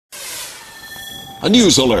a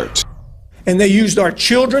news alert. And they used our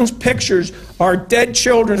children's pictures, our dead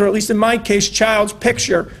children's, or at least in my case, child's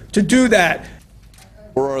picture, to do that.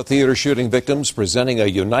 Aurora theater shooting victims presenting a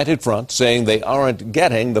united front, saying they aren't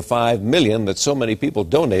getting the $5 million that so many people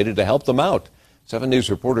donated to help them out. 7 News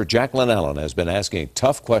reporter Jacqueline Allen has been asking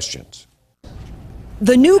tough questions.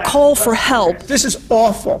 The new call for help. This is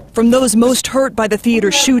awful. From those most hurt by the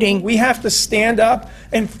theater shooting. We have to stand up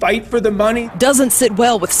and fight for the money. Doesn't sit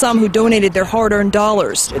well with some who donated their hard-earned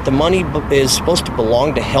dollars. If the money is supposed to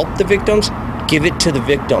belong to help the victims, give it to the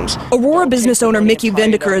victims. Aurora business owner Mickey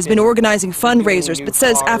Vendiker has been organizing fundraisers, but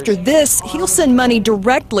says after this, he'll send money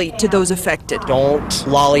directly to those affected. Don't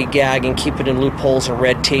lollygag and keep it in loopholes and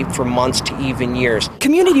red tape for months to even years.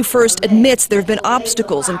 Community First admits there have been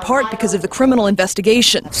obstacles, in part because of the criminal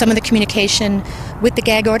investigation. Some of the communication with the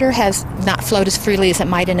gag order has not flowed as freely as it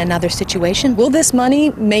might in another situation. Will this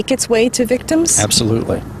money make its way to victims?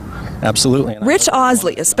 Absolutely. Absolutely. Rich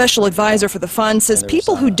Osley, a special advisor for the fund, says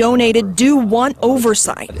people who donated do want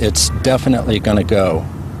oversight. It's definitely going to go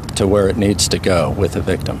to where it needs to go with the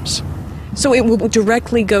victims. So it will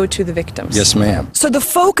directly go to the victims? Yes, ma'am. So the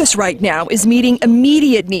focus right now is meeting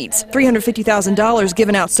immediate needs, $350,000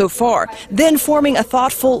 given out so far, then forming a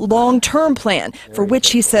thoughtful long-term plan for which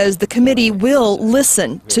he says the committee will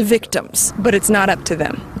listen to victims. But it's not up to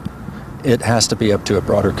them? It has to be up to a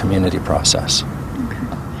broader community process,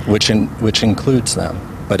 which includes them,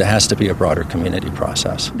 but it has to be a broader community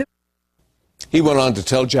process. He went on to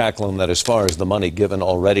tell Jacqueline that as far as the money given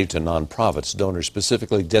already to nonprofits, donors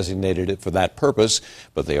specifically designated it for that purpose,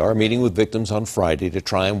 but they are meeting with victims on Friday to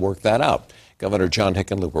try and work that out. Governor John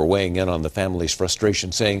Hickenlooper weighing in on the family's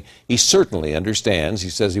frustration, saying he certainly understands. He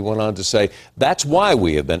says he went on to say, that's why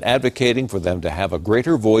we have been advocating for them to have a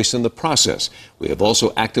greater voice in the process. We have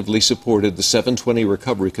also actively supported the 720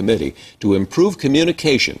 Recovery Committee to improve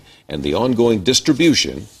communication and the ongoing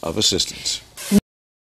distribution of assistance.